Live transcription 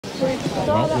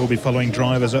Well, we'll be following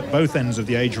drivers at both ends of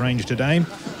the age range today,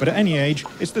 but at any age,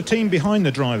 it's the team behind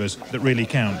the drivers that really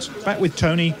counts. Back with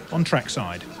Tony on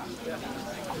trackside.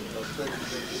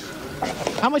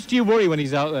 How much do you worry when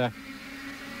he's out there?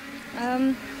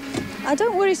 I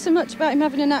don't worry so much about him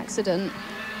having an accident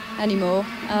anymore.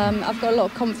 I've got a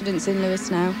lot of confidence in Lewis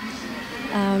now,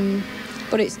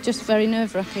 but it's just very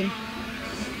nerve-wracking.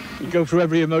 You go through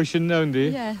every emotion known, do you?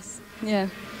 Yes, yeah.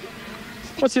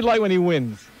 What's it like when he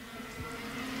wins?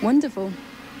 Wonderful.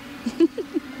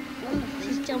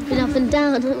 She's jumping up and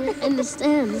down in the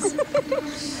stands.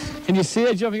 Can you see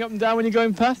her jumping up and down when you're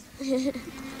going past?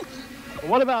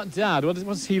 What about Dad?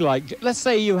 What's he like? Let's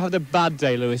say you have a bad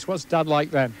day, Lewis. What's Dad like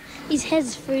then? His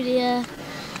head's through the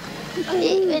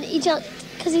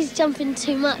because he's jumping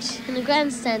too much in the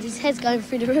grandstand. His head's going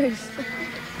through the roof.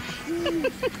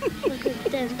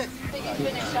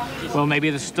 Well, maybe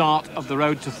the start of the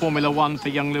road to Formula One for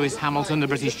young Lewis Hamilton, the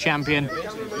British champion.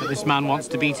 But this man wants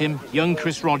to beat him. Young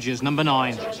Chris Rogers, number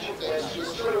 9.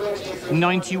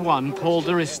 91, Paul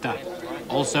de Rista.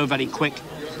 Also very quick,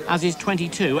 as is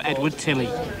 22, Edward Tilley.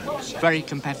 Very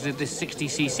competitive, this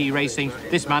 60cc racing.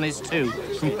 This man is 2.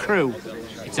 From Crewe,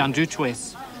 it's Andrew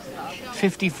Twiss.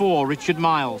 54, Richard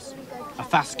Miles. A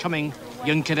fast-coming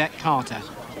young cadet Carter.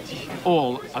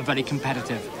 All are very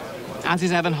competitive. As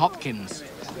is Evan Hopkins,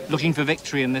 looking for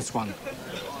victory in this one.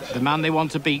 The man they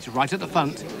want to beat right at the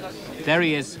front. There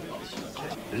he is,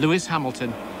 Lewis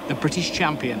Hamilton, the British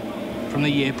champion from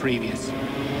the year previous.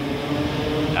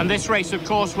 And this race, of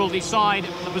course, will decide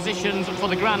the positions for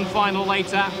the grand final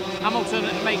later. Hamilton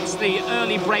makes the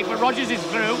early break, but Rogers is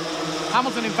through.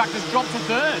 Hamilton, in fact, has dropped to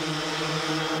 3rd.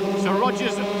 So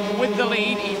Rogers with the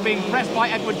lead. He's being pressed by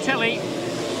Edward Tilley.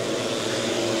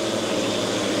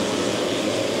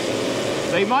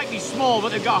 They might be small,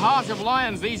 but they've got hearts of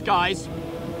lions, these guys.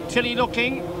 Tilley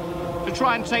looking to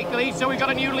try and take the lead. So we've got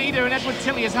a new leader in Edward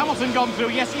Tilley. Has Hamilton gone through?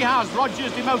 Yes, he has.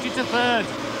 Rogers demoted to 3rd.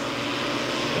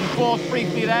 And 4th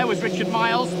briefly there was Richard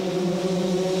Miles.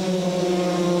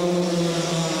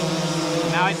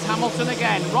 Now it's Hamilton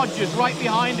again. Rogers right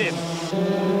behind him.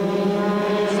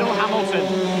 Still Hamilton.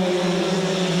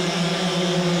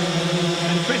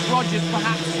 And Chris Rogers,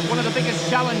 perhaps one of the biggest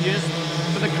challenges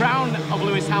for the crown of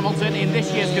Lewis Hamilton in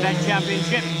this year's Cadet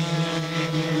Championship.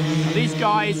 And these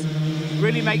guys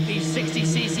really make these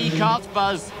 60cc karts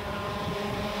buzz.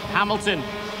 Hamilton.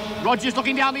 Rogers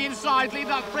looking down the inside, lead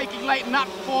that braking late, and that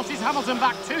forces Hamilton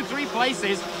back 2-3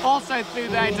 places. Also through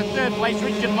there to 3rd place,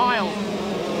 Richard Miles.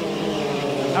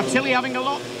 Now Tilley having a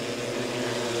look.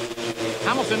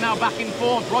 Hamilton now back in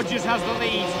 4th. Rogers has the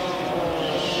lead.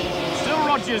 Still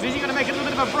Rogers. Is he going to make a little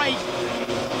bit of a break?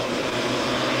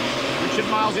 Richard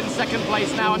Miles in 2nd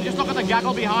place now, and just look at the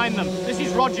gaggle behind them. This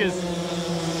is Rogers.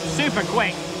 Super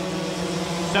quick.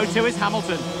 So too is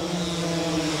Hamilton.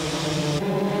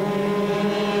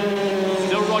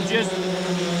 Still Rogers.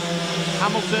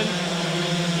 Hamilton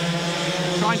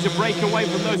trying to break away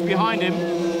from those behind him.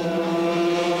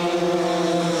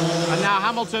 And now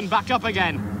Hamilton back up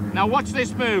again. Now watch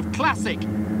this move. Classic.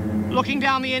 Looking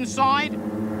down the inside.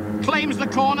 Claims the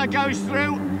corner, goes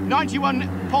through. 91,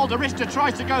 Paul de Rista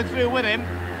tries to go through with him.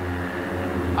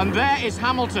 And there is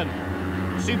Hamilton.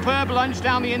 Superb lunge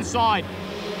down the inside.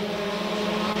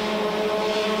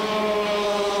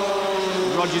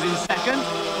 Rogers in 2nd.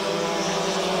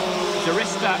 De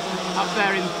Rista up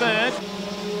there in 3rd.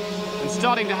 And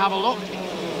starting to have a look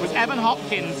was Evan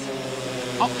Hopkins.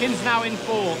 Hopkins now in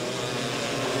 4th.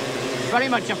 Very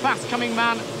much a fast-coming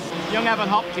man, young Evan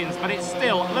Hopkins, but it's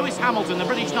still Lewis Hamilton, the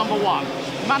British number 1.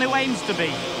 The man who aims to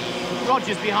be.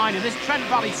 Rogers behind him. This Trent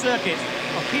Valley circuit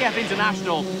of PF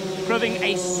International proving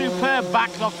a superb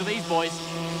backlog to these boys.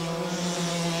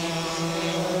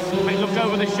 Quick look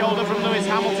over the shoulder from Lewis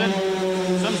Hamilton.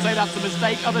 Some say that's a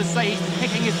mistake, others say he's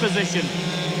picking his position.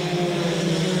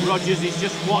 Rogers is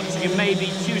just watching and maybe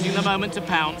choosing the moment to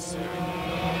pounce.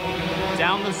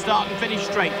 Down the start and finish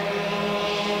straight.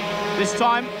 This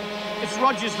time, it's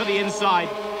Rogers for the inside.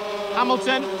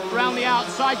 Hamilton around the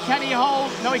outside. Can he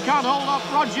hold? No, he can't hold off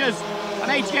Rogers. And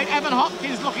 88, Evan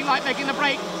Hopkins looking like making the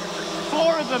break.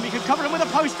 4 of them, you could cover them with a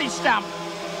postage stamp.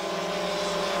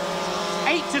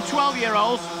 8 to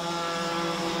 12-year-olds.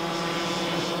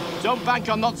 Don't bank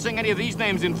on not seeing any of these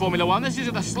names in Formula One. This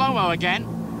is the slow-mo again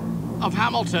of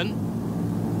Hamilton.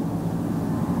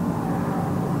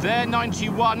 There,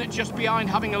 91, just behind,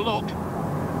 having a look.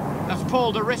 That's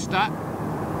Paul de Rista.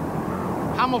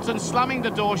 Hamilton slamming the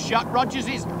door shut. Rogers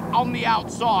is on the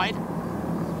outside.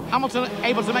 Hamilton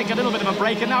able to make a little bit of a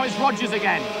break, and now it's Rogers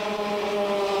again.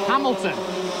 Hamilton,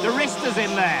 de Rista's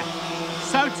in there.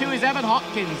 So too is Evan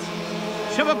Hopkins.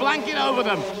 Shove a blanket over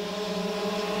them.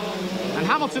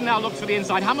 Hamilton now looks for the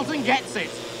inside. Hamilton gets it.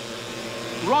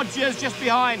 Rogers just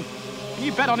behind. Can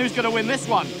you bet on who's going to win this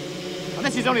one? And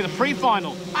this is only the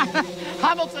pre-final.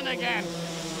 Hamilton again.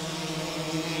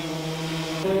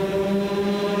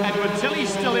 Edward Tilley's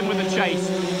still in with the chase.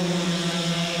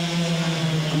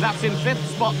 And that's in 5th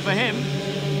spot for him.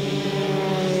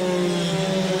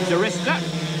 Arista,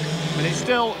 but it's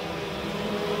still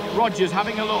Rogers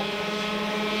having a look.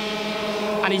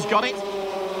 And he's got it.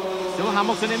 Still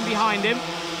Hamilton in behind him.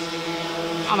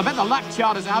 And I bet the lap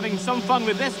charters are having some fun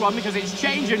with this one because it's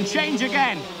change and change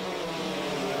again.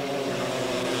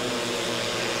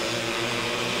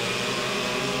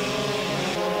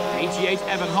 '88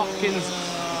 Evan Hopkins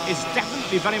is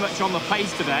definitely very much on the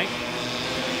pace today.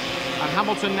 And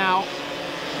Hamilton now,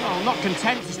 well, not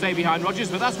content to stay behind Rogers,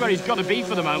 but that's where he's got to be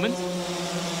for the moment.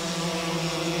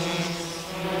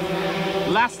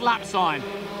 Last lap sign.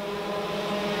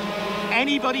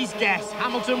 Anybody's guess.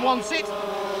 Hamilton wants it.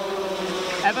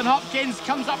 Evan Hopkins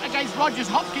comes up against Rogers.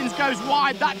 Hopkins goes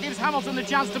wide. That gives Hamilton the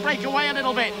chance to break away a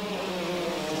little bit.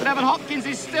 But Evan Hopkins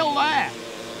is still there.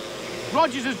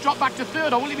 Rogers has dropped back to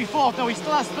 3rd, or will he be 4th? No, he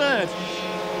still has 3rd.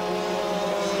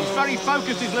 He's very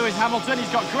focused, is Lewis Hamilton.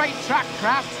 He's got great track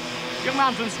craft. Young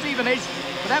man from Stevenage,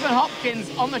 but Evan Hopkins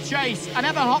on the chase, and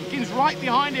Evan Hopkins right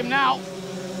behind him now.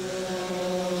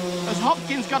 Has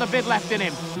Hopkins got a bit left in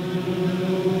him?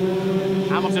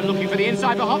 Hamilton looking for the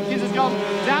inside, but Hopkins has gone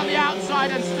down the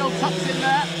outside and still tucks in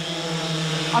there.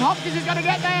 And Hopkins is going to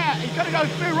get there. He's going to go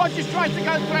through. Rogers tries to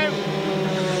go through.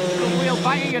 The wheel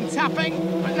banging and tapping,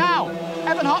 but now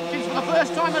Evan Hopkins for the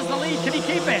first time has the lead. Can he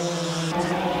keep it?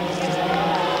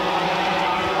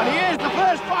 And he is the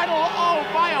first final, oh,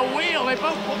 by a wheel. They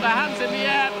both put their hands in the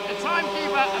air. The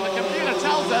timekeeper and the computer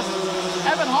tells us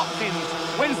Evan Hopkins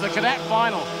wins the cadet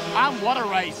final. And what a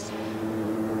race.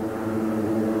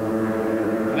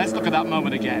 Let's look at that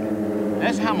moment again.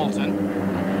 There's Hamilton.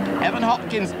 Evan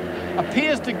Hopkins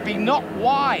appears to be not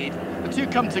wide. The two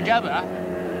come together.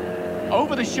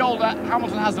 Over the shoulder,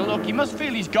 Hamilton has a look. He must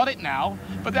feel he's got it now.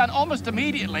 But then almost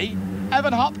immediately,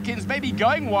 Evan Hopkins, maybe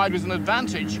going wide was an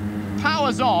advantage.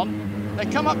 Powers on, they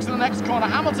come up to the next corner.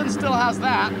 Hamilton still has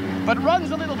that, but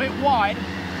runs a little bit wide.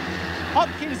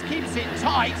 Hopkins keeps it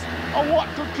tight. Oh, what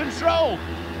good control!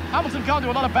 Hamilton can't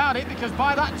do a lot about it because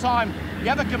by that time, the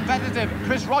ever competitive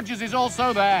Chris Rogers is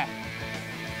also there.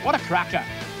 What a cracker.